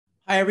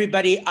Hi,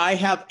 everybody. I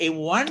have a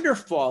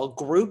wonderful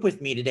group with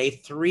me today,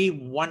 three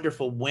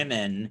wonderful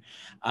women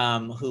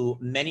who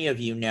many of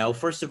you know.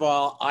 First of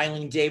all,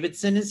 Eileen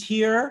Davidson is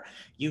here.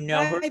 You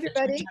know her,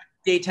 everybody.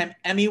 Daytime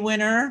Emmy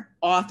winner,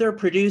 author,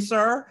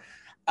 producer,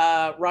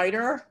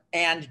 writer,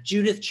 and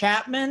Judith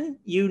Chapman,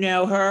 you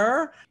know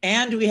her.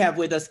 And we have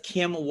with us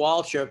Kim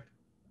Waltrip,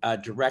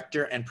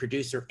 director and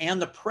producer,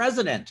 and the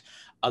president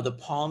of the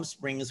Palm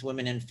Springs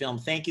Women in Film.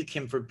 Thank you,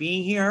 Kim, for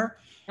being here.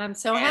 I'm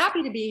so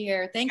happy to be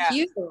here. Thank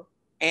you.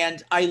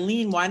 And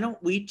Eileen, why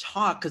don't we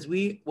talk? Because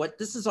what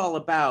this is all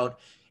about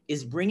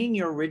is bringing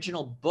your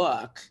original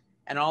book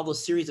and all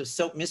those series of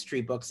soap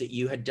mystery books that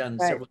you had done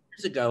several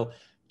years ago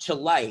to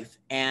life.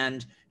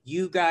 And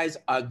you guys,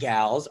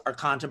 gals, are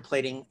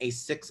contemplating a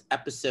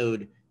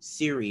 6-episode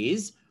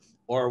series,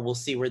 or we'll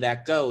see where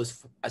that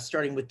goes,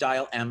 starting with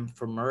Dial M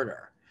for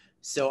Murder.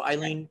 So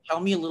Eileen, tell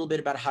me a little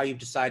bit about how you've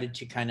decided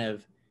to kind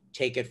of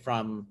take it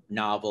from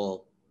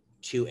novel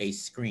to a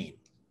screen.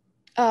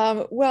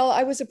 Well,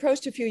 I was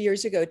approached a few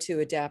years ago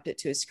to adapt it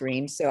to a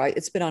screen. So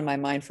it's been on my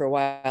mind for a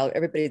while.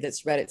 Everybody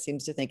that's read it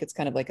seems to think it's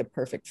kind of like a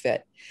perfect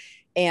fit.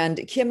 And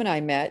Kim and I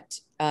met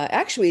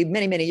actually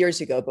many, many years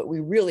ago, but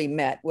we really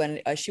met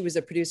when she was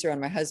a producer on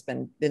my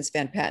husband, Vince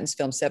Van Patten's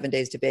film, 7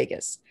 Days to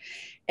Vegas.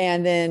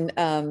 And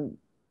then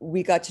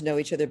we got to know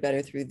each other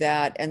better through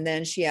that. And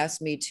then she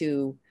asked me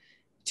to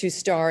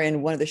star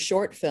in one of the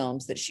short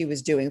films that she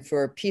was doing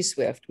for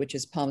PSWIFT, which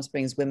is Palm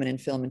Springs Women in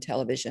Film and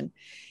Television.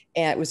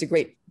 And it was a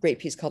great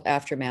piece called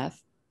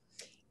Aftermath.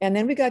 And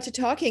then we got to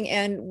talking,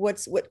 and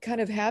what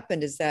kind of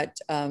happened is that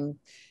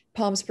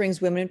Palm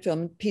Springs Women in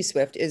Film,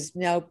 PSWIFT, is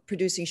now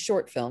producing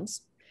short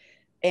films.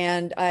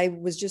 And I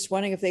was just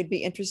wondering if they'd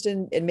be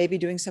interested in maybe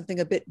doing something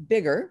a bit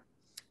bigger.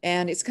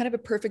 And it's kind of a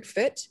perfect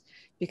fit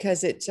because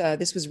the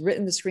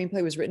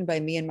screenplay was written by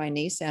me and my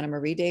niece, Anna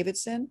Marie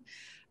Davidson.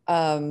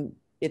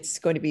 It's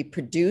going to be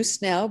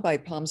produced now by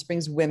Palm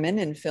Springs Women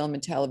in Film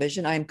and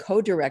Television. I'm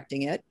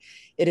co-directing it.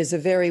 It is a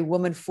very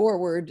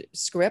woman-forward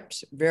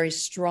script, very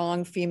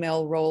strong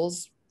female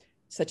roles,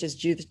 such as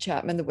Judith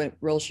Chapman. The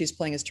role she's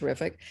playing is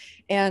terrific.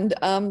 And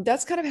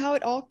that's kind of how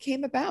it all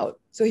came about.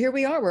 So here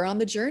we are, we're on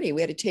the journey. We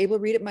had a table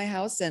read at my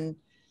house, and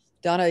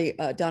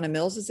Donna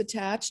Mills is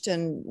attached,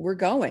 and we're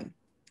going.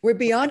 We're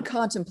beyond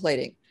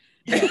contemplating.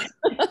 You're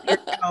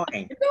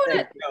going.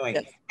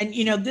 Yes. And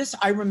you know,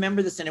 I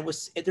remember this, and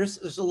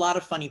there's a lot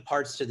of funny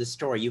parts to the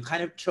story. You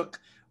kind of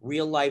took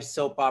real life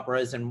soap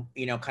operas and,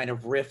 you know, kind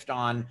of riffed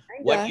on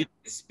what you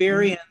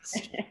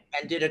experienced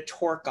and did a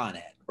torque on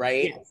it,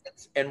 right?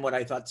 Yes. And what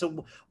I thought.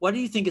 So what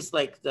do you think is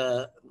like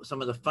some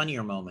of the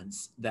funnier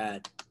moments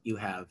that you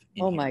have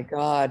in here? My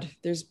God,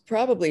 there's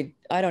probably,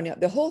 I don't know,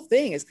 the whole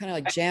thing is kind of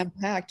like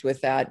jam-packed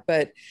with that.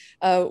 But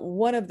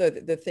one of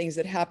the things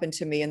that happened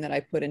to me and that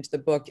I put into the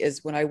book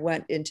is when I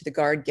went into the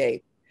guard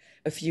gate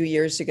a few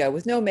years ago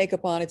with no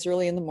makeup on. It's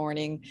early in the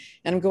morning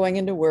and I'm going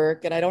into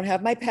work and I don't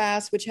have my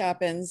pass, which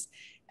happens.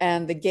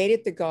 And the gate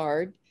at the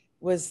guard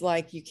was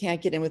like, you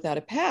can't get in without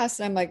a pass.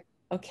 And I'm like,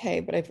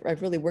 okay, but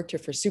I've really worked here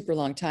for a super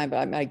long time,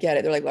 but I get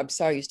it. They're like, well, I'm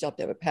sorry, you still have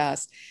to have a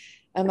pass.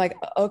 I'm like,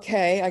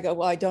 okay. I go,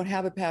 well, I don't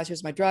have a pass.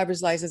 Here's my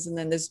driver's license. And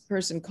then this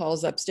person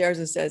calls upstairs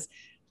and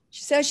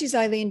she says she's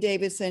Eileen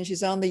Davidson.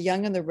 She's on The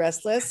Young and the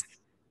Restless.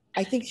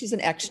 I think she's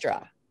an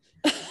extra.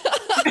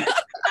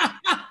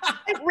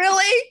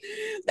 Really?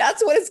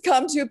 That's what it's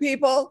come to,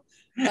 people.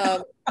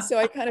 So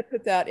I kind of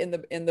put that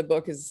in the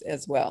book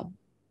as well.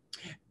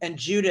 And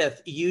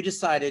Judith, you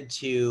decided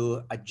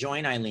to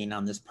join Eileen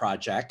on this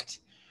project.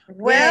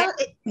 Well,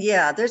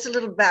 yeah, there's a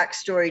little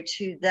backstory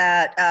to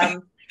that.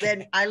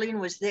 Then Eileen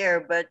was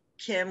there, but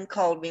Kim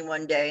called me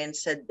one day and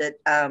said that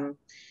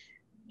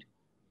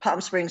Palm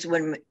Springs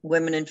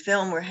Women in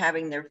Film were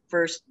having their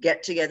first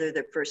get together,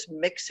 their first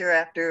mixer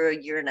after a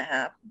year and a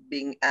half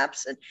being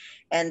absent.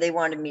 And they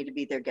wanted me to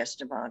be their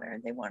guest of honor,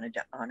 and they wanted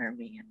to honor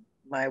me and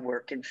my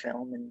work in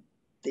film and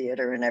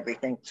theater and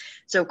everything.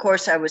 So of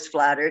course I was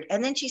flattered.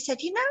 And then she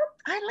said, you know,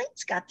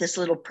 Eileen's got this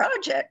little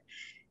project.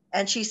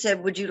 And she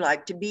said, would you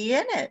like to be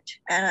in it?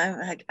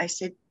 And I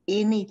said,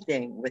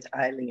 anything with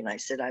Eileen. I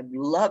said, I've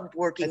loved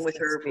working with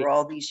her for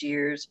all these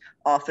years,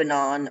 off and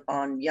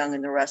on Young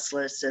and the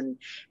Restless. And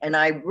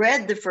I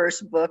read the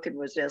first book and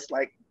was just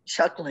like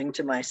chuckling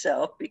to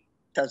myself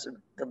because of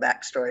the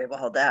backstory of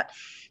all that.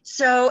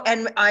 So,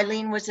 and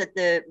Eileen was at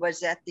the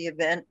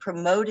event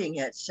promoting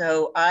it.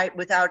 So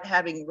without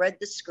having read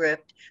the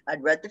script,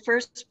 I'd read the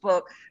first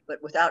book,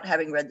 but without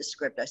having read the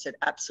script, I said,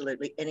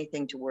 absolutely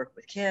anything to work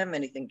with Kim,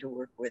 anything to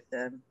work with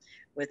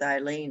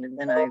Eileen. And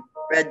then I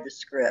read the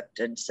script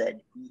and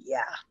said,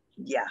 yeah.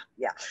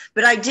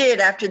 But I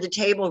did after the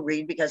table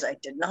read, because I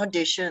did an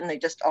audition. They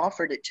just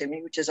offered it to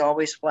me, which is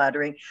always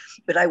flattering.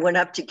 But I went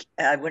up to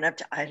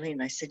Eileen.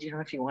 And I said, you know,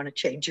 if you want to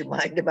change your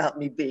mind about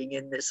me being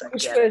in this,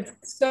 which was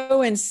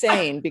so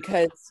insane,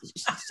 because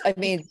I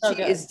mean,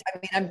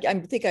 I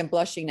think I'm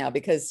blushing now,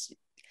 because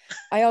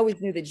I always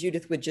knew that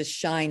Judith would just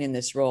shine in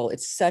this role.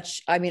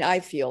 I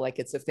feel like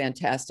it's a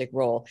fantastic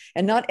role,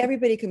 and not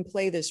everybody can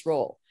play this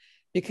role,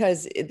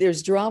 because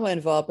there's drama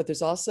involved, but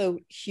there's also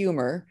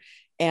humor.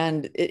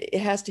 And it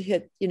has to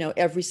hit, you know,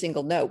 every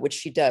single note, which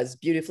she does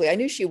beautifully. I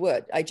knew she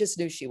would. I just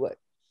knew she would.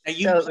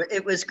 So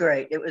it was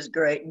great. It was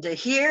great. And to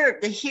hear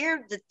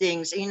the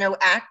things, you know,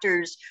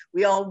 actors,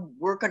 we all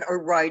work on our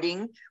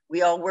writing.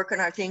 We all work on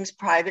our things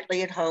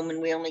privately at home,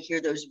 and we only hear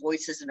those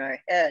voices in our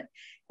head.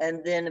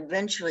 And then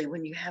eventually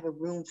when you have a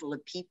room full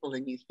of people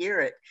and you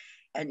hear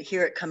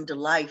it come to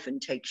life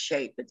and take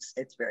shape, it's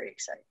very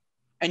exciting.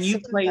 And you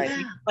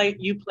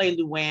play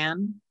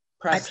Luann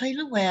Preston. I play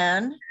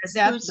Luann, Is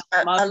that who's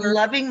a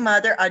loving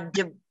mother, a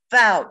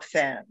devout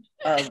fan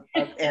of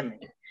Emmy.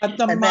 But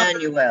the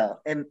Emmanuelle,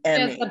 Emmy.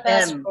 It's the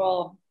best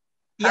role.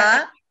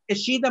 Yeah. Is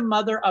she the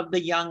mother of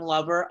the young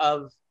lover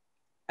of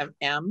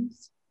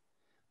M's?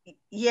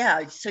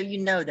 Yeah, so you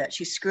know that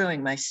she's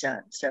screwing my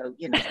son. So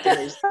you know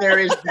there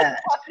is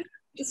that.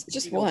 It's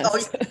just once. Oh,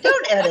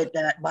 don't edit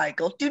that,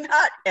 Michael. Do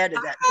not edit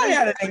that. I'm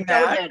not editing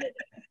that. Don't edit it.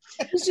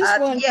 It's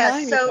just one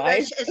time. So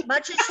as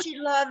much as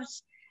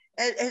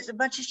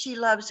she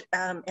loves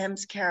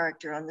M's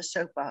character on the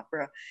soap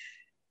opera,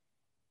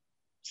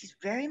 she's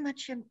very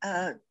much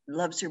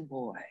loves her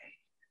boy,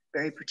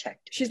 very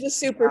protective. She's a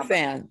super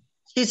fan.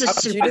 She's a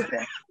super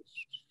fan.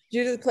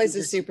 Judith plays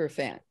a super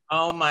fan.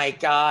 Oh my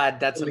God,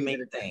 that's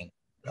amazing.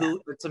 Yeah.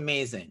 It's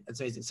amazing. It's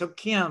amazing. So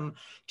Kim,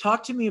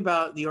 talk to me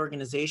about the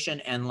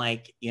organization and,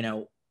 like, you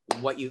know,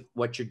 what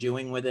you're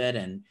doing with it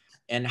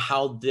and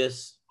how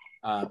this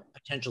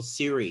potential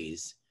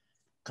series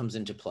comes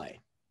into play.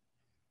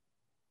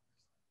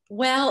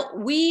 Well,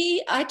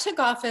 I took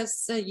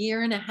office a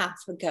year and a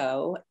half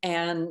ago,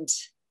 and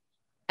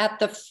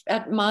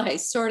at my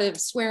sort of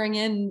swearing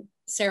in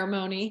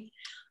ceremony,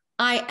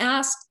 I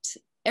asked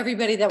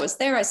everybody that was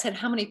there, I said,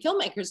 how many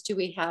filmmakers do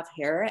we have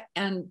here?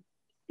 And,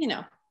 you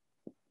know,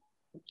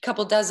 a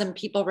couple dozen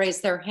people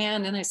raised their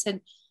hand, and I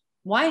said,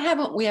 why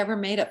haven't we ever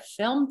made a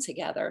film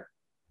together?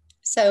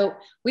 So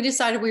we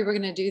decided we were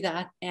going to do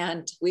that,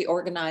 and we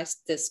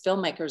organized this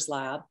filmmakers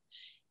lab,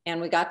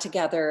 and we got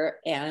together,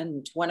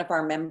 and one of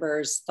our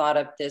members thought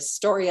of this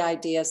story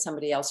idea.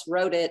 Somebody else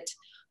wrote it.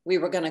 We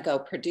were going to go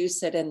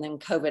produce it, and then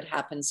COVID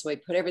happened, so we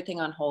put everything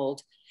on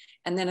hold.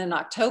 And then in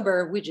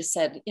October, we just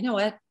said, you know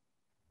what?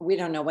 We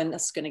don't know when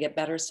this is going to get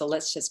better, so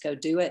let's just go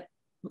do it.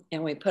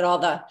 And we put all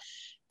the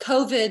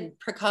COVID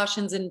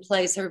precautions in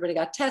place. Everybody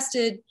got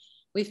tested.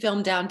 We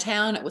filmed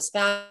downtown. It was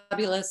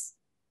fabulous.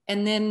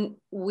 And then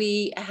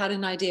we had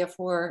an idea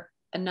for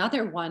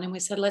another one, and we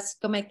said, let's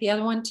go make the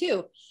other one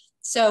too.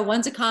 So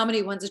one's a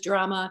comedy, one's a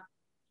drama.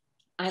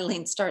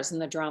 Eileen stars in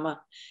the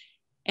drama.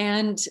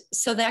 And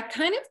so that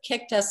kind of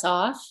kicked us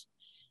off.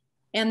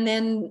 And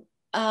then,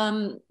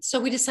 so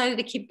we decided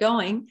to keep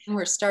going. And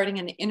we're starting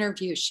an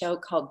interview show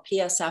called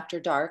PS After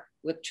Dark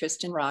with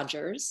Tristan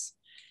Rogers.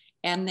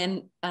 And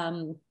then,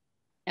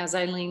 as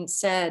Eileen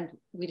said,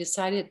 we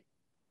decided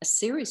a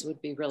series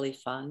would be really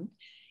fun.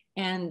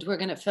 And we're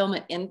going to film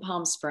it in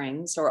Palm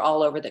Springs or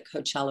all over the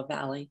Coachella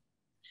Valley.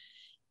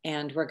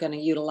 And we're going to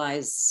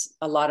utilize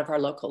a lot of our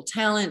local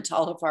talent.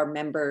 All of our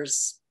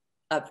members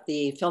of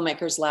the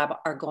Filmmakers Lab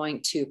are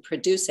going to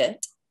produce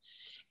it.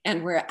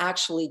 And we're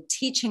actually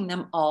teaching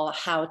them all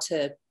how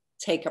to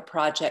take a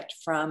project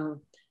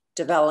from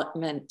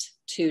development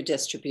to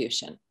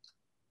distribution.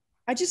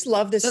 I just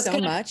love this so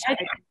much. I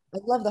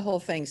love the whole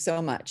thing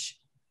so much.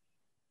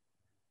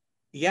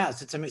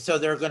 Yes, it's amazing. So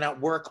they're going to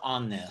work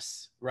on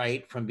this,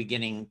 right, from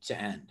beginning to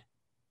end,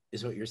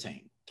 is what you're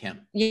saying,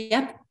 Kim?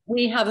 Yep.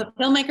 We have a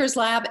Filmmakers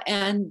Lab,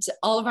 and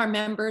all of our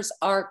members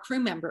are crew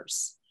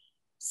members.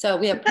 So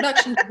we have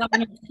production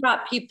designers,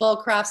 prop people,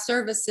 craft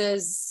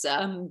services.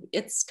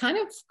 It's kind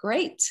of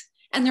great.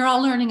 And they're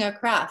all learning a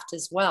craft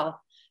as well.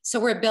 So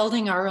we're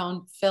building our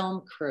own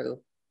film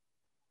crew.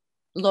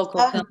 Local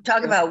film talk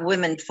crew. About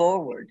women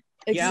forward.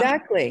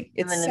 Exactly.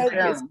 Yeah.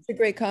 It's a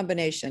great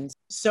combination.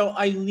 So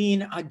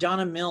Eileen,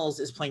 Donna Mills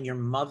is playing your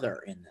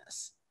mother in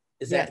this.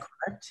 Is that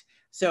correct?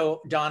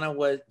 So Donna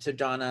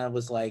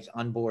was like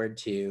on board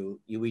too.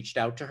 You reached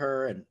out to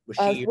her, and was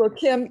she? Well,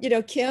 Kim, you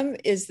know, Kim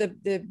is the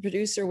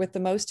producer with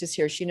the most is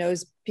here. She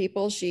knows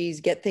people. She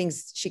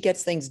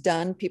gets things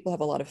done. People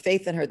have a lot of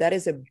faith in her. That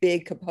is a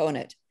big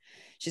component.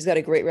 She's got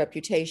a great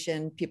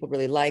reputation. People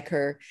really like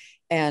her,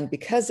 and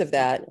because of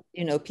that,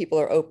 you know, people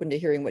are open to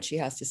hearing what she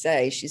has to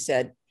say. She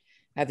said,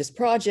 "I have this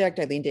project.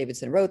 Eileen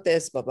Davidson wrote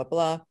this. Blah blah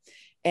blah,"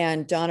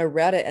 and Donna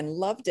read it and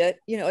loved it.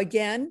 You know,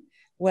 again.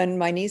 When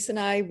my niece and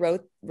I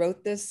wrote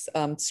this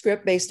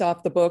script based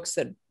off the books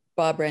that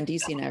Bob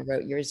Brandisi and I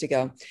wrote years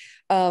ago,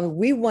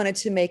 we wanted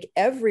to make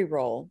every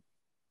role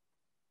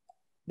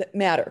that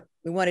matter.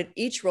 We wanted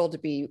each role to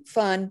be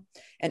fun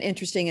and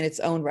interesting in its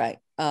own right.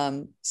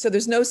 So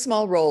there's no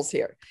small roles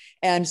here.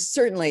 And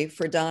certainly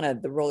for Donna,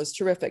 the role is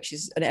terrific.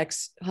 She's an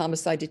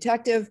ex-homicide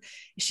detective.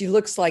 She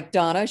looks like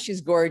Donna.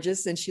 She's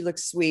gorgeous and she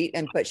looks sweet,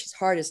 but she's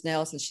hard as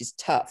nails and she's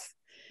tough.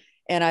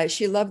 And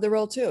she loved the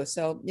role too.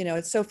 So, you know,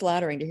 it's so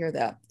flattering to hear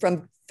that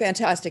from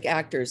fantastic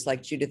actors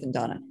like Judith and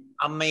Donna.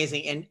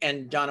 Amazing.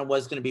 And Donna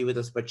was going to be with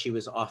us, but she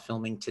was off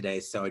filming today.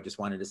 So I just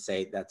wanted to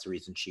say that's the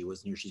reason she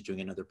wasn't here. She's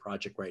doing another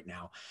project right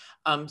now.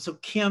 So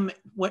Kim,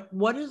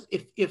 what is,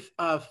 if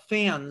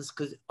fans,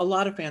 because a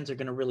lot of fans are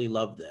going to really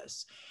love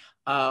this,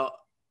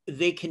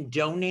 they can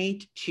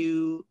donate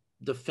to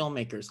the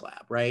Filmmakers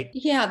Lab, right?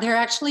 Yeah, they're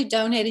actually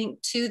donating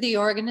to the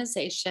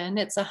organization.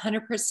 It's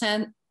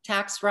 100%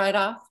 tax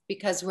write-off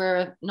because we're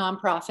a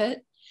nonprofit.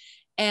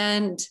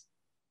 And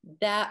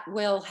that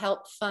will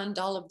help fund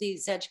all of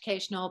these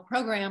educational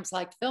programs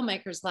like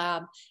Filmmakers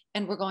Lab.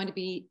 And we're going to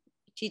be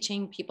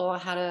teaching people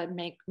how to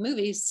make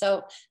movies.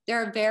 So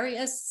there are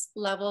various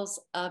levels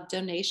of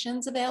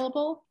donations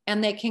available,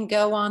 and they can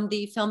go on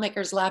the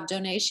Filmmakers Lab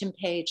donation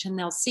page and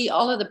they'll see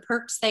all of the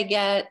perks they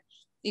get.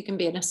 You can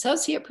be an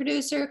associate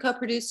producer,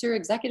 co-producer,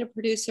 executive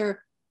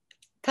producer,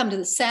 come to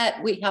the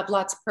set. We have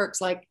lots of perks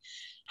like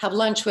have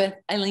lunch with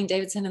Eileen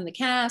Davidson and the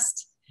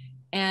cast,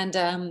 and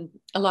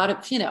a lot of,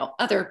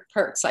 other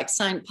perks like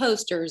signed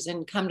posters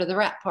and come to the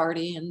wrap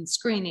party and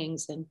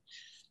screenings and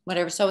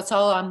whatever. So it's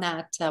all on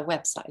that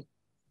website.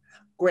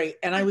 Great.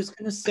 And I was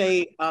going to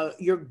say,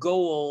 your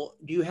goal,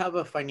 do you have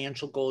a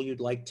financial goal you'd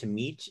like to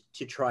meet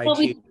to try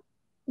to?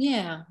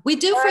 We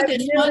do for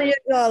this $5 million.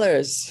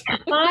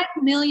 $5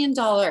 million.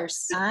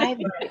 I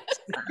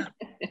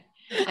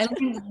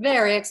think it's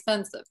very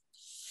expensive.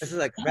 This is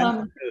like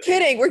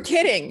kidding. We're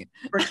kidding.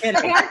 We're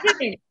kidding. We are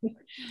kidding.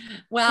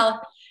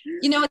 Well,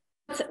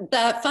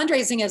 the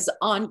fundraising is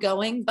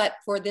ongoing, but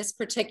for this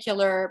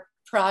particular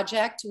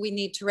project, we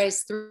need to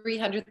raise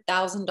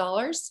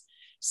 $300,000.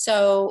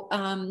 So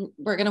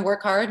we're going to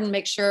work hard and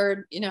make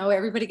sure,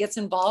 everybody gets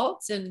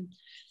involved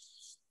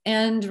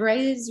and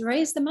raise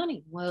the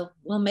money. We'll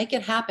make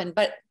it happen,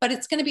 but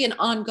it's going to be an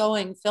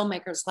ongoing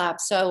Filmmakers Lab.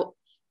 So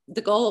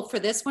the goal for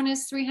this one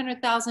is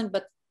 300,000,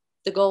 but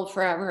the goal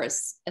forever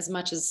is as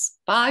much as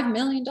 $5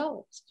 million.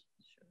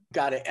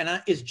 Got it.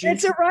 And is June?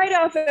 It's a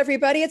write-off,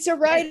 everybody. It's a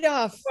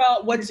write-off.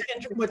 Well, what's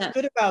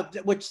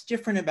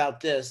different about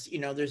this,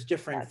 there's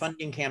different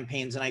funding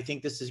campaigns, and I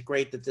think this is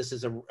great that this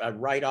is a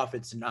write-off.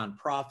 It's a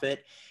nonprofit.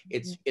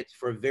 It's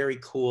for a very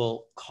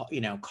cool,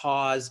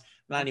 cause,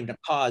 not even a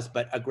cause,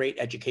 but a great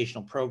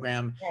educational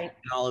program, right,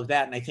 and all of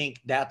that. And I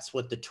think that's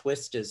what the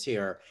twist is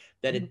here.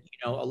 That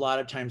a lot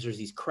of times there's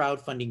these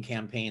crowdfunding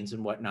campaigns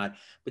and whatnot,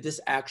 but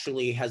this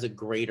actually has a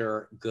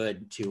greater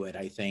good to it,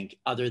 I think,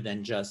 other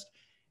than just,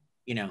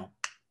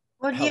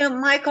 Well,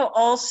 Michael,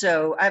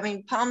 also,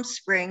 Palm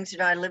Springs,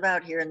 I live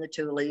out here in the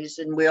Tules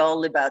and we all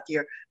live out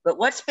here, but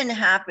what's been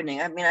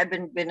happening? I've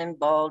been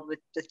involved with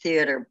the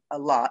theater a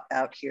lot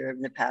out here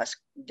in the past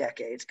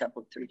decades,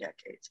 3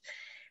 decades.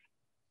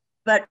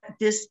 But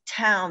this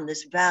town,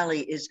 this valley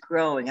is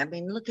growing.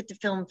 Look at the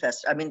film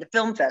festival. The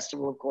film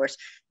festival, of course,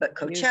 but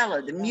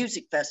Coachella, the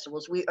music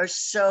festivals, we are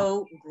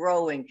so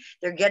growing.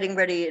 They're getting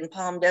ready in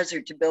Palm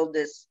Desert to build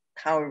this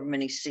however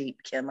many seat,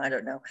 Kim, I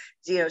don't know,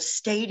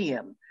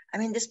 stadium.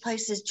 This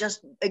place is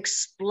just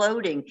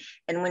exploding.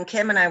 And when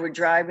Kim and I were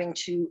driving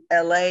to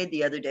LA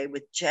the other day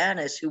with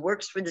Janice, who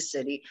works for the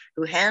city,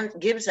 who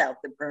gives out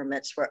the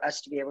permits for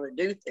us to be able to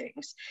do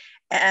things.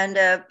 And,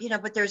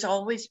 but there's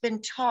always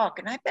been talk,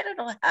 and I bet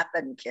it'll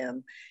happen,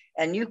 Kim.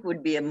 And you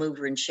would be a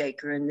mover and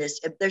shaker in this.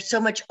 If there's so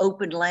much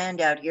open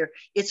land out here,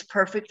 it's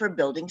perfect for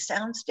building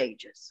sound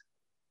stages.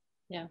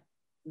 Yeah.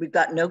 We've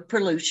got no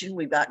pollution.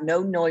 We've got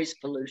no noise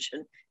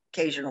pollution.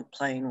 Occasional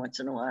plane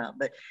once in a while,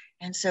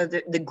 and so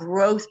the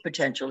growth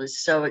potential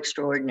is so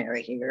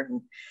extraordinary here.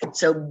 And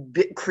so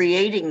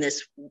creating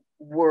this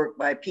work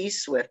by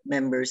PSWIFT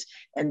members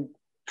and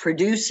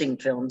producing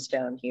films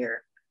down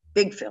here,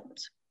 big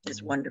films,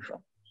 is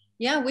wonderful.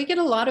 Yeah, we get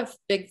a lot of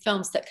big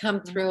films that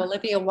come through.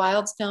 Olivia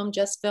Wilde's film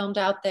just filmed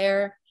out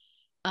there.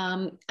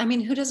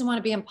 Who doesn't want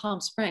to be in Palm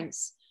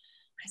Springs?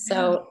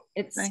 So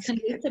it's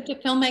conducive to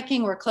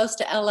filmmaking. We're close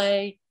to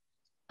LA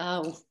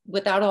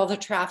without all the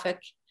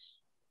traffic.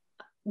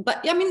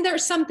 But there are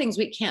some things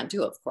we can't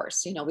do, of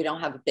course. We don't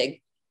have a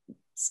big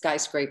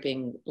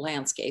skyscraping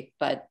landscape,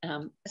 but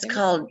it's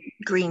called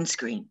green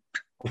screen.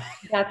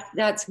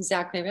 That's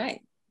exactly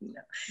right.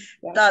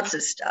 Lots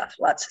of stuff.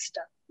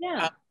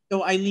 Yeah.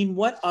 So Eileen,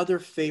 what other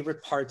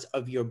favorite parts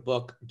of your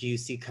book do you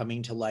see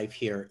coming to life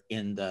here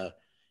in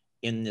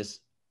this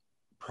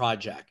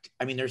project?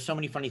 There's so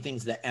many funny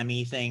things. The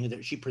Emmy thing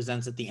that she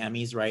presents at the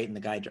Emmys, right? And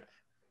the guy.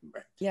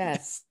 Right.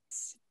 Yes.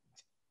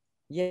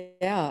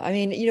 Yeah,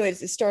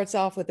 it starts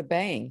off with a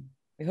bang.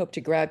 We hope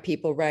to grab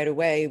people right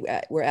away.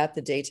 We're at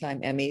the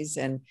Daytime Emmys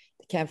and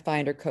they can't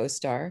find her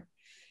co-star.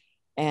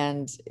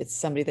 And it's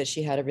somebody that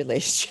she had a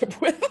relationship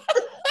with.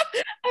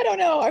 I don't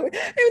know. I'm in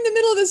the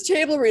middle of this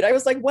table read. I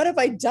was like, what have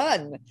I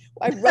done?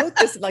 I wrote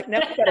this and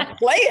now I've got to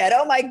play it.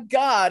 Oh my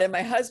God. And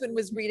my husband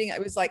was reading. I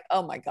was like,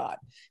 oh my God,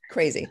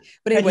 crazy.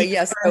 But anyway,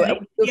 yes.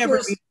 Did you ever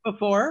read it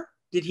before?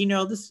 Did he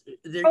know this?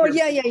 Oh,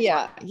 yeah.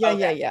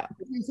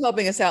 He's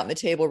helping us out in the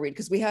table read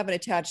because we haven't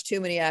attached too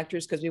many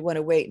actors because we want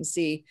to wait and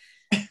see,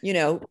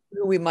 who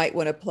we might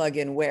want to plug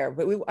in where.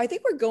 But I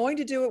think we're going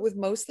to do it with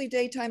mostly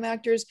daytime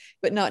actors,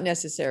 but not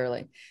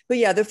necessarily. But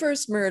yeah, the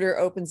first murder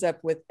opens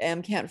up with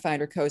Em can't find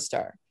her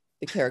co-star,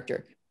 the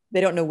character.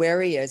 They don't know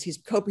where he is. He's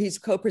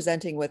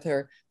co-presenting with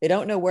her. They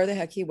don't know where the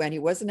heck he went. He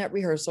wasn't at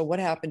rehearsal. What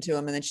happened to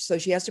him? And then so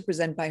she has to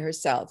present by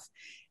herself.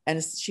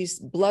 And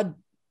blood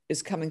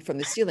is coming from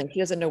the ceiling. She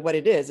doesn't know what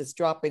it is. It's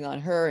dropping on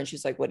her. And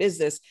she's like, what is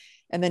this?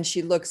 And then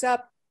she looks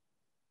up.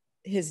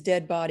 His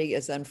dead body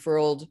is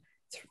unfurled,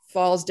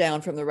 falls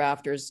down from the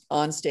rafters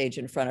on stage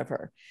in front of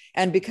her.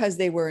 And because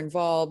they were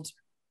involved,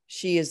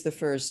 she is the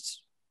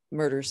first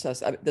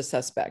the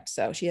suspect.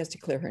 So she has to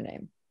clear her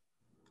name.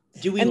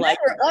 Do we and like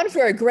we're on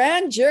for a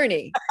grand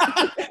journey?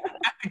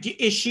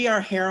 Is she our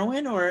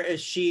heroine, or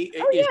is she?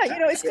 Oh yeah,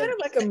 it's kind of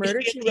like a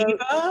murder she wrote.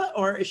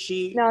 Or is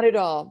she? Not at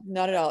all.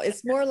 Not at all.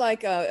 It's more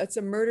like it's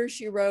a murder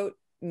she wrote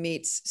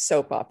meets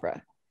soap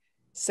opera.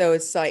 So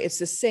it's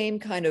the same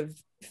kind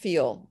of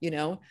feel,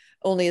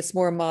 only it's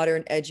more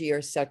modern, edgier,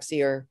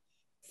 sexier,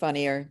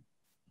 funnier.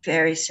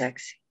 Very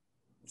sexy.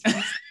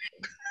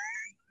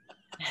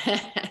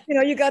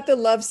 You got the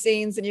love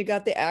scenes, and you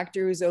got the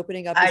actor who's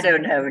opening up. I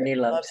don't have any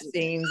love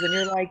scenes, and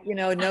you're like,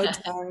 no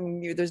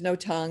tongue. There's no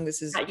tongue.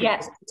 This is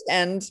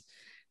end,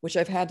 which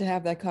I've had to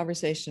have that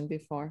conversation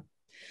before.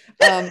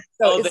 So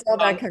it's all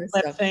that kind of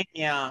stuff. Thing.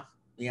 Yeah.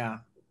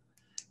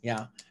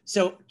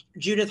 So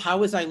Judith, how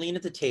was Eileen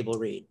at the table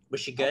read? Was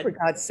she good? Oh, for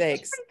God's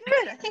sakes.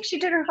 Good. I think she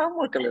did her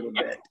homework a little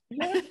bit.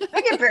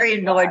 I get very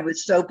annoyed with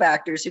soap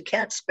actors who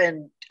can't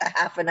spend a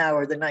half an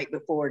hour the night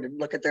before to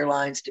look at their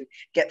lines to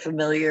get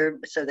familiar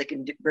so they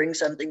can bring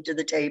something to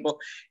the table.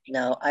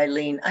 No,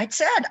 Eileen, I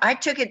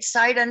took it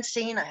sight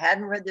unseen. I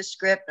hadn't read the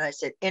script, and I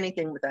said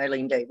anything with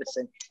Eileen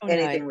Davidson,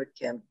 anything with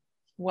Kim.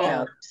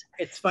 Wow.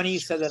 It's funny you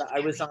said that. I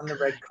was on the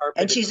red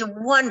carpet. And she's a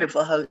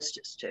wonderful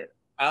hostess too.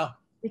 Oh.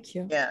 Thank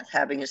you. Yeah,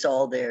 having us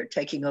all there,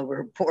 taking over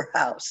her poor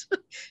house.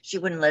 She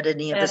wouldn't let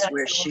any of us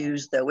wear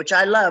shoes, though, which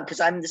I love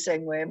because I'm the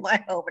same way in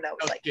my home. And I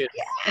was like, yeah,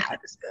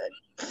 that's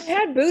good. I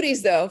had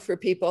booties, though, for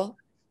people.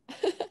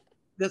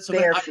 That's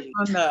what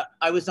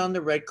I was on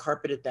the red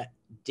carpet at that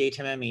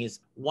Daytime Emmys.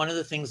 One of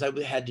the things I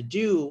had to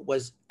do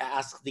was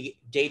ask the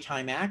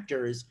daytime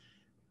actors,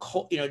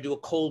 do a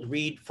cold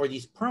read for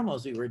these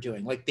promos we were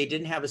doing. Like, they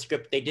didn't have a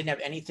script. They didn't have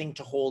anything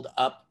to hold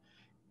up.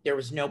 There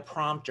was no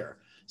prompter.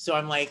 So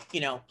I'm like,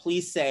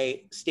 please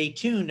say, stay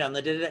tuned on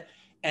the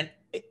and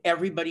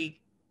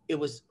everybody, it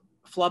was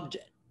flubbed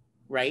it,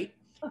 right?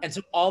 And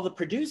so all the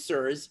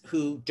producers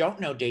who don't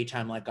know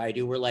daytime like I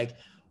do were like,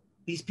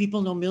 these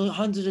people know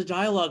hundreds of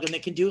dialogue and they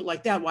can do it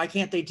like that. Why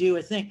can't they do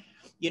a thing?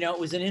 It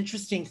was an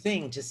interesting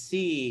thing to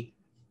see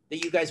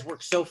that you guys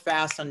work so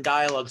fast on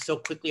dialogue, so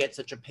quickly at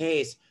such a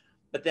pace.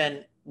 But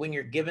then when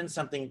you're given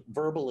something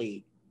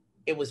verbally,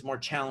 it was more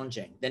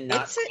challenging than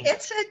not.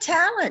 It's a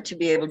talent to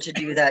be able to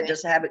do that,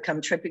 just have it come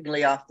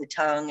trippingly off the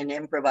tongue and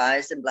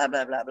improvise and blah,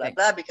 blah, blah, blah,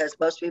 blah, because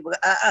most people,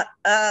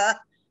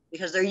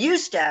 because they're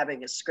used to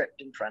having a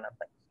script in front of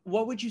them.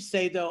 What would you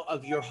say, though,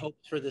 of your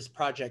hopes for this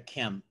project,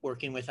 Kim,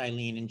 working with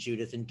Eileen and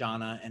Judith and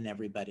Donna and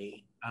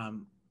everybody?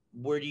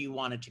 Where do you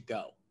want it to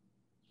go?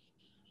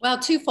 Well,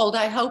 twofold.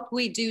 I hope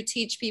we do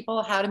teach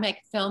people how to make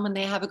a film and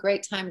they have a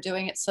great time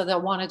doing it, so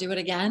they'll want to do it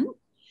again.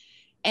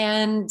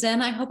 And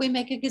then I hope we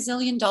make $1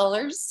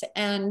 gazillion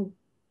and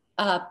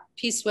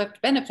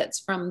PSWIFT benefits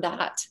from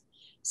that.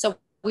 So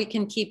we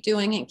can keep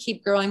doing and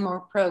keep growing more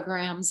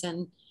programs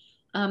and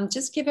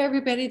just give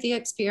everybody the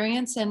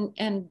experience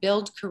and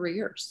build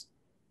careers.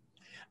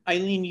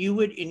 Eileen, you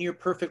would, in your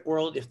perfect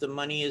world, if the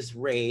money is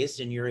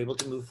raised and you're able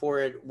to move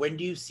forward, when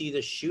do you see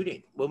the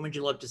shooting? When would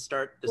you love to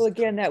start this? Well,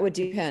 again, that would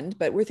depend,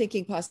 but we're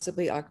thinking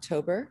possibly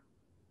October.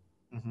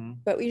 Mm-hmm.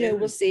 But,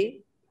 we'll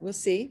see. We'll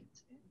see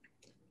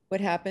what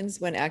happens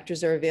when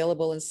actors are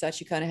available and such.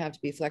 You kind of have to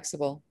be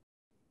flexible.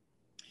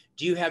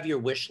 Do you have your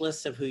wish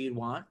list of who you'd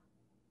want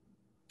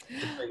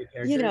to play your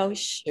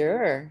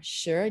character?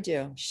 Sure I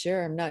do.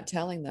 Sure, I'm not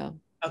telling though.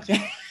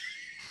 Okay.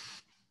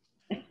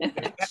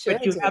 Sure,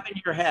 but you have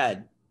in your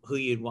head who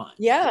you'd want.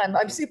 Yeah,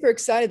 I'm super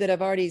excited that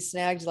I've already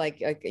snagged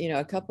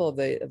a couple of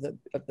the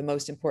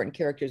most important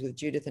characters with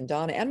Judith and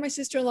Donna, and my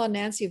sister-in-law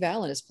Nancy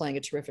Vallon is playing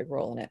a terrific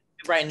role in it.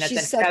 Right, and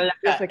that's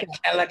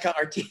Angelica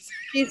Ortiz.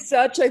 She's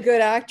such a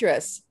good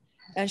actress.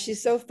 And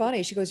she's so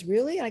funny. She goes,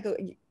 really? And I go,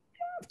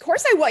 of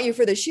course I want you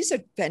for this. She's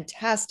a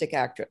fantastic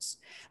actress.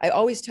 I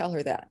always tell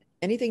her that.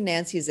 Anything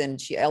Nancy's in,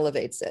 she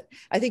elevates it.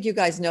 I think you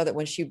guys know that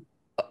when she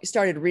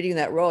started reading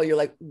that role, you're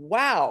like,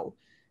 wow,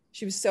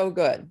 she was so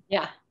good.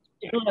 Yeah.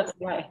 That's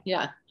right.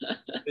 Yeah.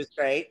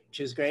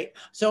 She was great.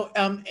 So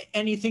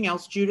anything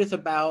else, Judith,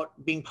 about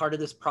being part of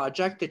this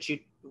project that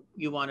you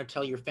want to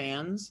tell your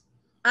fans?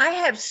 I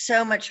have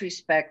so much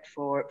respect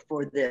for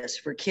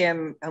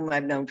Kim, whom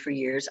I've known for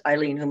years,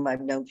 Eileen, whom I've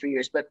known for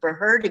years, but for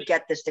her to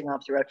get this thing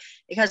off the road,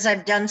 because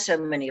I've done so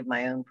many of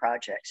my own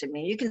projects. I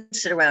mean, you can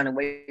sit around and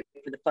wait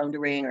for the phone to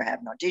ring or have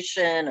an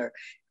audition or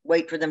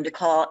wait for them to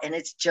call, and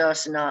it's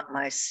just not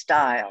my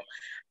style.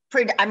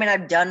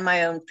 I've done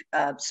my own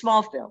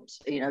small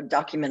films,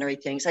 documentary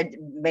things. I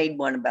made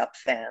one about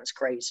fans,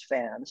 crazed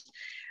fans,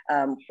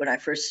 when I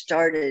first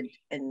started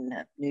in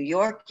New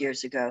York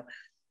years ago.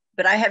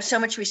 But I have so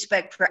much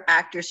respect for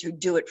actors who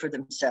do it for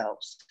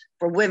themselves,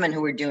 for women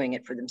who are doing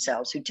it for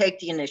themselves, who take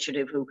the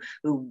initiative,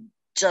 who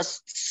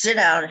just sit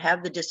down and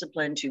have the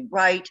discipline to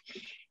write.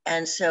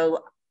 And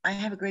so I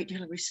have a great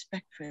deal of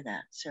respect for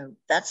that. So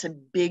that's a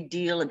big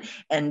deal.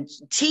 And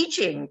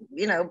teaching,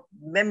 you know,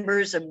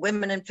 members of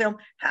Women in Film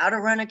how to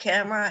run a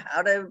camera,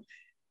 how to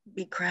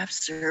be craft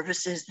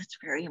services. That's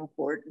very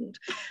important.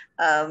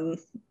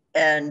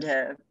 And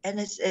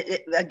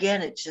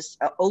again, it just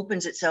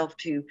opens itself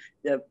to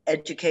the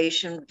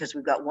education, because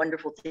we've got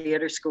wonderful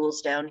theater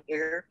schools down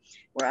here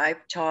where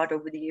I've taught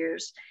over the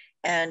years.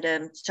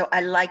 And so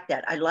I like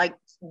that. I like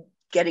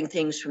getting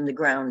things from the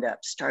ground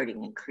up,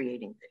 starting and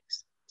creating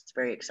things. It's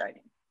very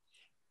exciting,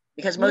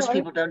 because most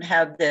people don't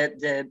have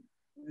the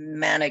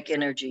manic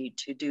energy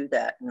to do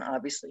that. And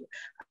obviously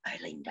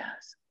Eileen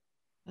does.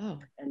 Oh.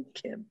 And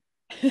Kim.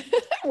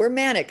 We're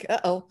manic.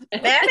 Uh-oh.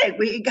 Manic.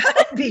 You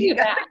gotta be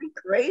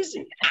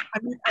crazy. I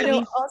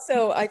mean,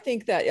 also, I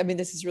think that, I mean,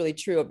 this is really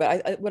true,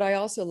 but what I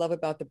also love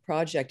about the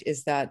project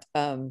is that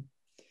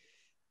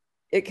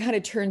it kind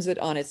of turns it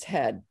on its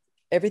head.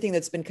 Everything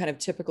that's been kind of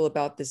typical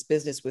about this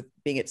business with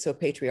being it so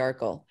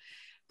patriarchal,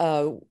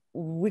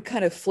 we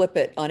kind of flip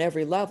it on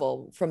every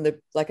level, from the,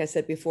 like I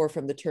said before,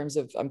 from the terms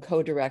of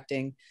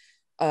co-directing.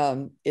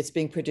 It's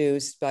being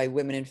produced by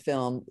Women in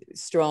Film,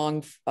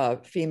 strong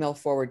female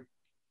forward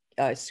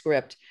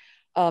script.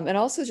 And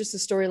also just the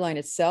storyline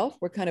itself,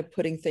 we're kind of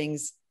putting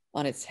things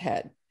on its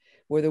head,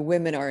 where the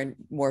women are in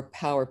more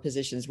power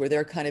positions, where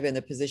they're kind of in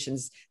the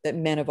positions that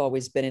men have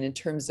always been in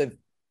terms of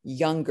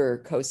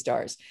younger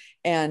co-stars.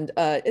 And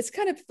it's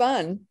kind of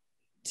fun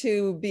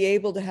to be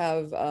able to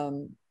have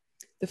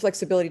the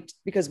flexibility,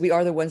 because we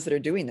are the ones that are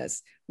doing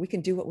this. We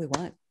can do what we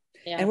want,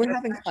 and we're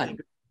having fun.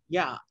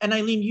 Yeah. And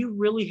Eileen, you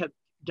really have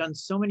done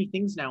so many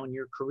things now in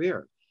your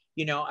career.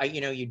 You know,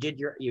 you've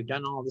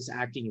done all this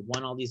acting, you've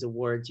won all these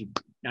awards,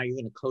 now you're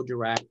going to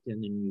co-direct,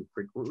 and then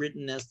you've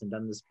written this and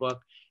done this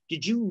book.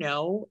 Did you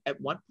know, at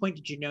what point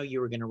did you know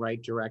you were going to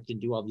write, direct, and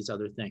do all these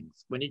other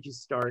things? When did you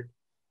start?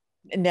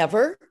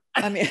 Never.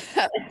 I mean,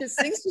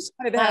 things just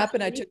kind of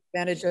happened. I took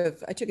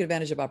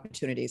advantage of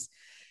opportunities.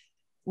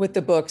 With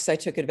the books, I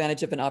took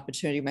advantage of an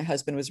opportunity. My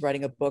husband was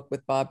writing a book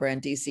with Bob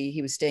Brandisi.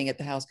 He was staying at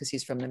the house because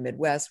he's from the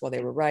Midwest while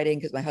they were writing,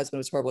 because my husband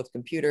was horrible with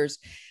computers.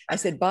 I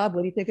said, Bob,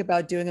 what do you think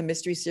about doing a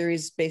mystery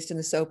series based in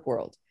the soap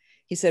world?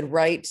 He said,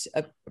 write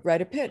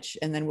a pitch,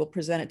 and then we'll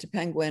present it to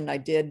Penguin. I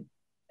did,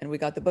 and we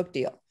got the book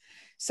deal.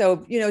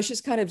 So, you know, it's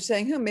just kind of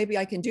saying, maybe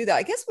I can do that.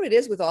 I guess what it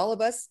is with all of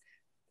us,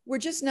 we're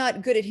just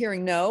not good at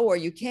hearing no, or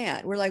you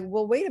can't. We're like,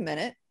 well, wait a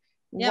minute.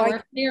 Yeah,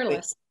 we're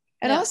fearless.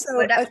 And also,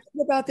 I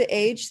think about the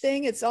age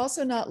thing, it's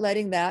also not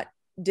letting that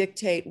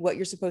dictate what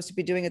you're supposed to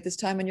be doing at this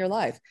time in your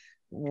life.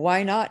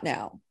 Why not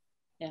now?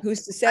 Yeah.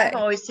 Who's to say? I've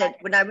always said,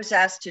 when I was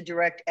asked to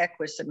direct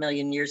Equus a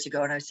million years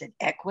ago, and I said,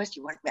 Equus,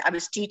 you want me? I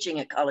was teaching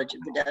at College of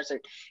the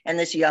Desert, and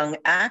this young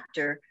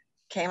actor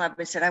came up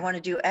and said, I want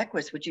to do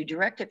Equus. Would you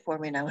direct it for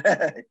me? And I went,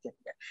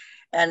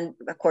 and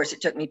of course,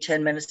 it took me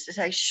 10 minutes to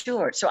say,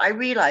 sure. So I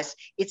realized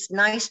it's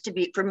nice to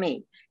be, for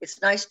me,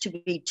 it's nice to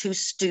be too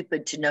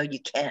stupid to know you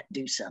can't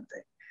do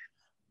something.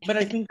 But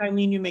I think,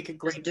 Eileen, you make a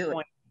great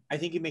point. I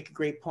think you make a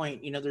great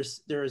point. You know,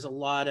 there's a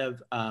lot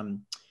of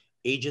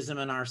ageism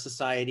in our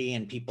society,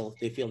 and people,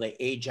 they feel they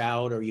age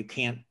out, or you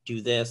can't do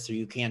this, or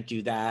you can't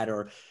do that,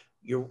 or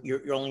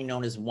you're only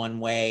known as one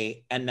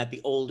way, and that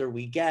the older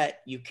we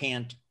get, you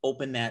can't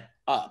open that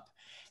up.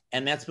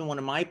 And that's been one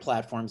of my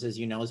platforms, as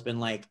you know, has been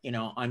like, you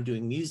know, I'm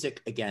doing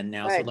music again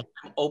now. Right. So like,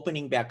 I'm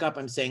opening back up.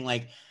 I'm saying,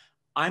 like,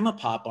 I'm a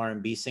pop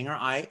R&B singer.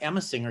 I am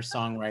a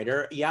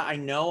singer-songwriter. Yeah, I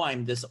know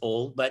I'm this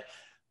old, but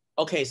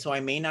okay, so I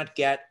may not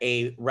get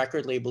a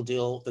record label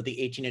deal that the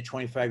 18 to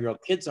 25-year-old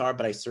kids are,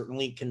 but I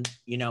certainly can,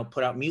 you know,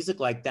 put out music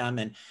like them.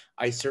 And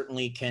I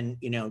certainly can,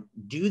 you know,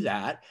 do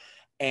that.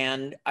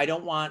 And I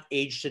don't want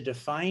age to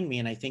define me.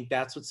 And I think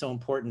that's what's so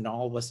important to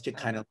all of us to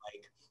kind of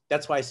like,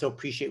 that's why I so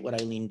appreciate what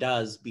Eileen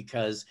does,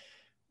 because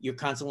you're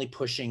constantly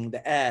pushing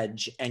the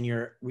edge and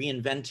you're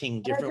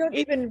reinventing different. I don't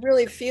even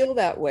really feel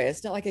that way.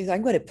 It's not like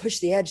I'm going to push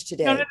the edge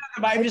today. No,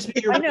 I'm just.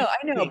 I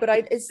know, but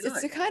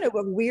it's a kind of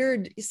a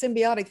weird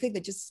symbiotic thing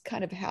that just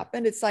kind of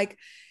happened. It's like,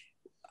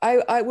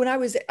 when I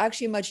was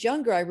actually much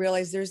younger, I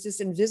realized there's this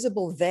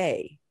invisible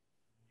they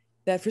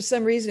that for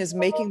some reason is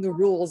making the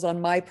rules on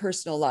my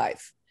personal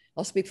life.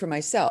 I'll speak for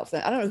myself.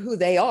 I don't know who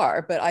they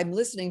are, but I'm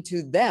listening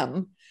to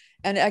them.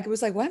 And I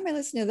was like, why am I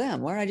listening to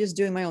them? Why aren't I just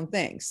doing my own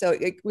thing? So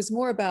it was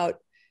more about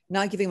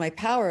not giving my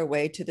power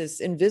away to this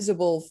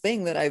invisible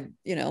thing that I,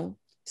 you know,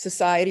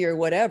 society or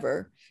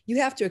whatever.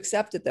 You have to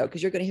accept it though,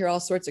 because you're going to hear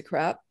all sorts of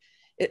crap.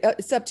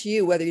 It's up to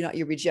you whether or not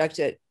you reject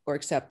it or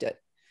accept it,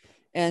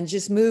 and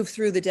just move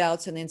through the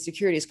doubts and the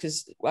insecurities,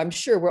 because I'm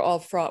sure we're all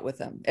fraught with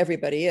them.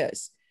 Everybody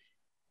is.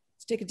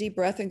 Let's take a deep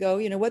breath and go,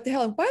 you know, what the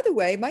hell? And by the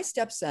way, my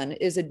stepson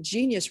is a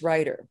genius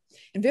writer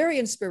and very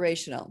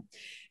inspirational.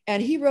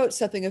 And he wrote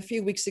something a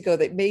few weeks ago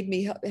that made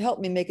me help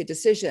me make a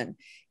decision.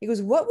 He goes,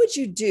 what would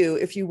you do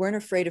if you weren't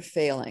afraid of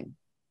failing?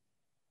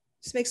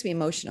 This makes me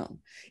emotional.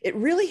 It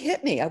really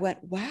hit me. I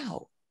went,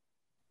 wow.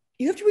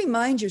 You have to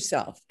remind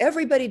yourself,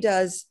 everybody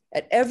does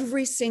at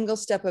every single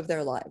step of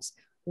their lives.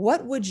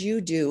 What would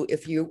you do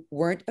if you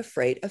weren't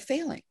afraid of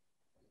failing?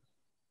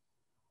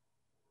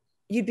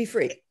 you'd be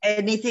free.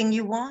 Anything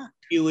you want.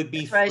 You would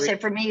be That's why I free. say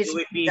for me, it's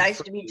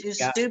nice to be too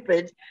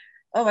stupid.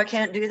 Oh, I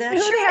can't do that.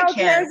 Who Sure, I can.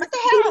 cares? What the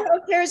hell?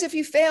 Who cares if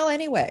you fail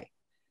anyway?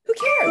 Who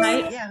cares?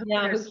 Right?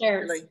 Yeah, Who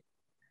cares? Really.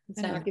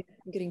 Exactly.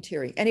 I'm getting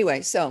teary.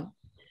 Anyway, so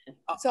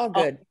it's all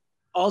good.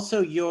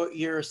 Also,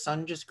 your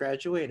son just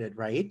graduated,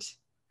 right?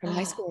 From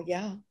high school,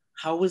 yeah.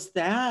 How was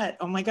that?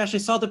 Oh my gosh, I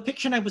saw the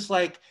picture and I was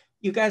like,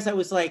 you guys, I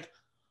was like,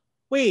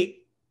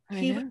 wait.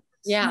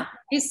 Yeah,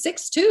 he's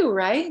 6'2",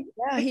 right?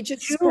 Yeah, he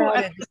just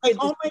sprouted. Like,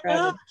 oh my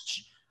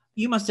gosh.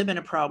 You must have been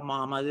a proud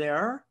mama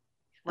there.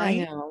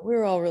 Right? I know. We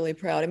were all really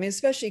proud. I mean,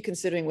 especially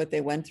considering what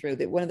they went through.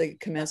 That one of the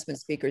commencement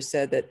speakers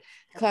said that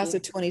the class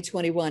of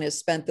 2021 has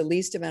spent the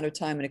least amount of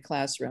time in a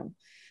classroom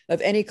of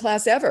any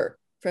class ever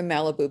from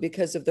Malibu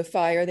because of the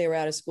fire. They were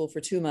out of school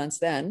for 2 months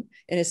then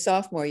in his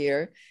sophomore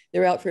year. They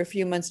were out for a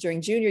few months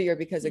during junior year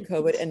because of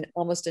COVID and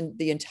almost in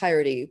the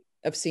entirety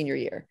of senior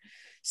year.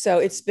 So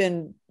it's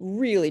been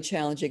really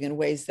challenging in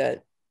ways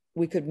that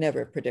we could never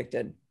have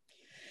predicted.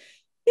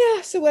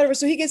 Yeah, so whatever.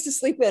 So he gets to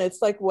sleep in.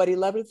 It's like, what,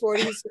 11:40?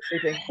 He's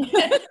sleeping.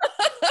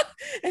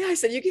 And I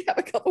said, you can have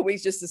a couple of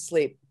weeks just to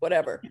sleep,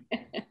 whatever.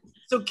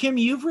 So Kim,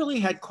 you've really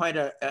had quite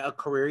a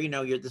career. You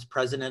know, you're this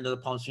president of the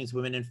Palm Springs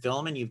Women in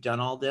Film, and you've done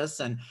all this.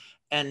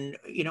 And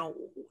you know,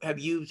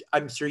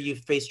 I'm sure you've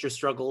faced your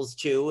struggles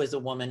too as a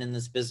woman in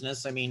this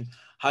business. I mean,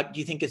 how do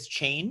you think it's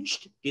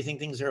changed? Do you think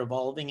things are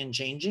evolving and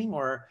changing,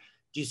 or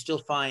do you still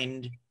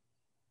find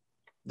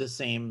the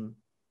same?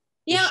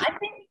 Yeah, issue?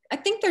 I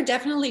think they're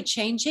definitely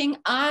changing.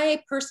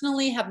 I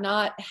personally have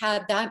not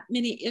had that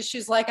many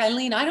issues like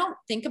Eileen. I don't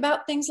think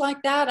about things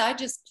like that. I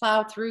just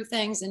plow through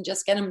things and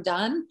just get them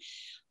done.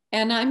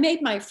 And I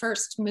made my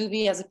first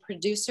movie as a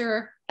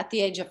producer at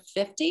the age of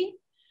 50.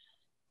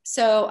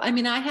 So, I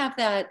mean, I have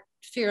that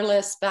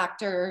fearless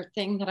factor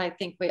thing that I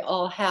think we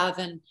all have.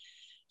 And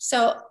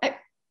so I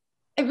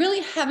really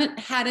haven't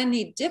had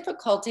any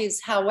difficulties.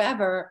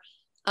 However,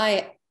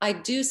 I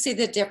do see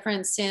the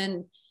difference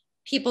in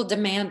people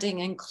demanding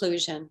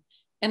inclusion.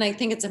 And I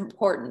think it's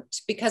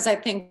important because I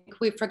think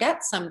we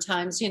forget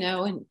sometimes, you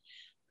know, and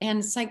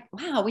it's like,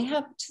 wow, we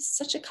have just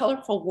such a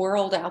colorful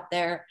world out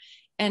there.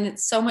 And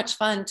it's so much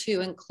fun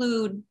to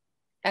include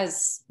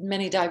as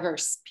many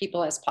diverse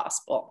people as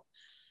possible.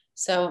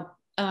 So,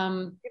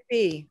 so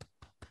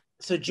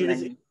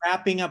Judith,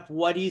 wrapping up,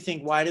 what do you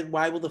think?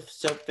 Why will the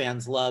soap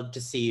fans love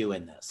to see you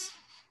in this?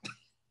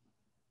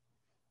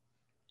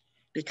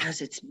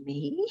 Because it's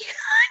me?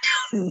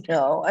 I don't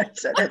know. I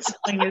said it's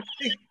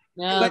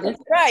no, that's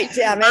right.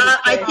 Yeah,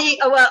 I think,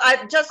 well,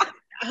 I just,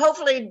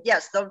 hopefully,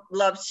 yes, they'll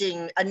love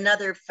seeing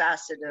another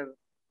facet of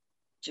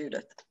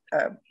Judith.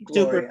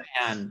 Gloria.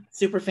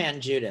 Super fan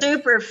Judith.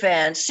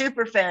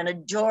 Super fan,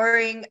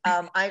 adoring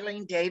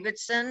Eileen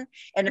Davidson.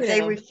 And if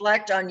they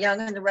reflect on Young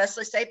and the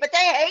Restless, say, but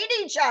they hate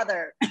each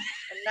other. And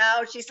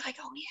now she's like,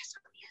 oh yes,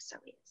 oh yes,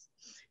 oh yes.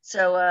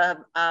 So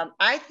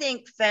I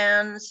think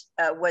fans,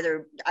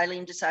 whether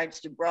Eileen decides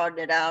to broaden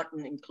it out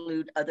and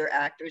include other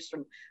actors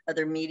from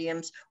other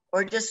mediums,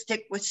 or just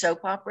stick with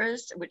soap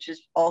operas, which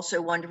is also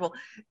wonderful,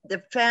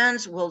 the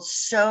fans will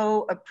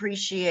so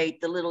appreciate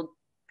the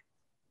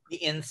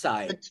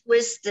inside, the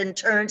twists and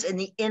turns and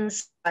the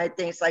inside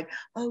things, like,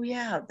 oh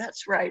yeah,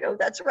 that's right. Oh,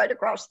 that's right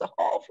across the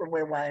hall from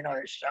where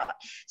Y&R is shot.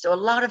 So a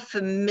lot of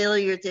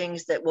familiar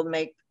things that will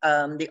make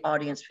the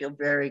audience feel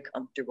very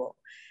comfortable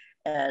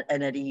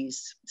and at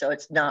ease. So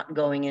it's not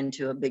going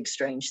into a big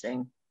strange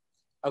thing.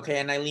 Okay,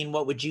 and Eileen,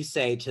 what would you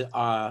say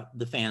to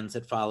the fans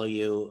that follow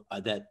you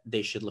that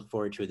they should look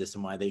forward to this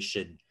and why they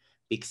should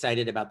be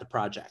excited about the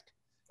project?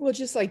 Well,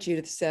 just like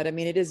Judith said, I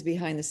mean, it is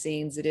behind the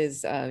scenes. It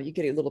is, you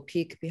get a little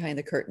peek behind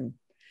the curtain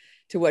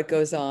to what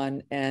goes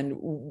on and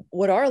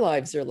what our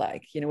lives are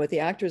like, you know, what the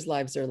actors'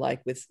 lives are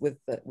like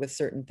with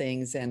certain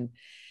things. And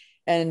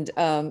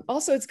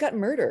also it's got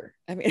murder.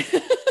 I mean,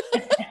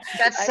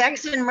 got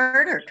sex and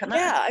murder. Come on.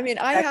 Yeah. I mean,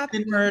 I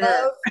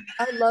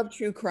love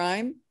true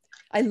crime.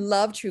 I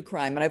love true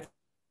crime, and I've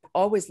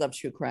always loved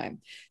true crime.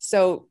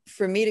 So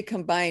for me to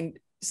combine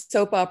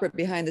soap opera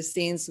behind the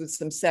scenes with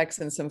some sex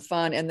and some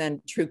fun and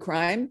then true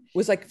crime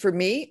was, like, for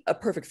me, a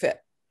perfect fit.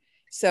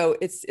 So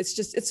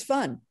it's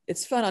fun.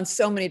 It's fun on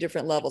so many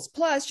different levels.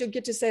 Plus you'll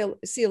get to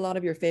see a lot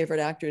of your favorite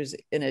actors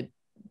in a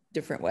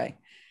different way,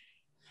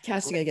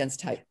 casting against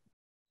type.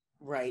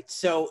 Right.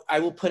 So I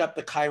will put up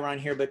the Chiron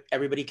here, but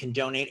everybody can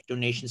donate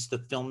donations to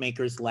the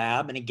Filmmakers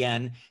Lab. And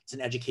again, it's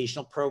an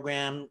educational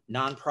program,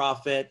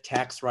 nonprofit,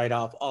 tax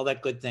write-off, all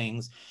that good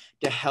things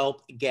to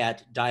help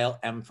get Dial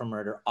M for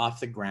Murder off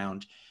the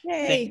ground.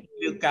 Yay. Thank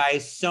you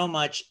guys so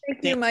much.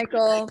 Thank you,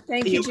 Michael.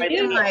 Thank you,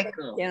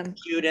 Michael.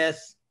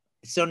 Judith.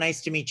 It's so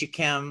nice to meet you,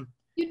 Kim.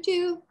 You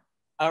too.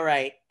 All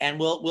right, and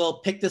we'll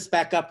pick this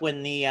back up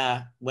when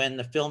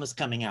the film is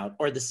coming out,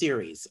 or the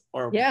series,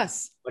 or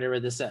yes, whatever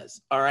this is.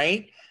 All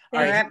right. All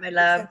right, my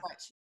love.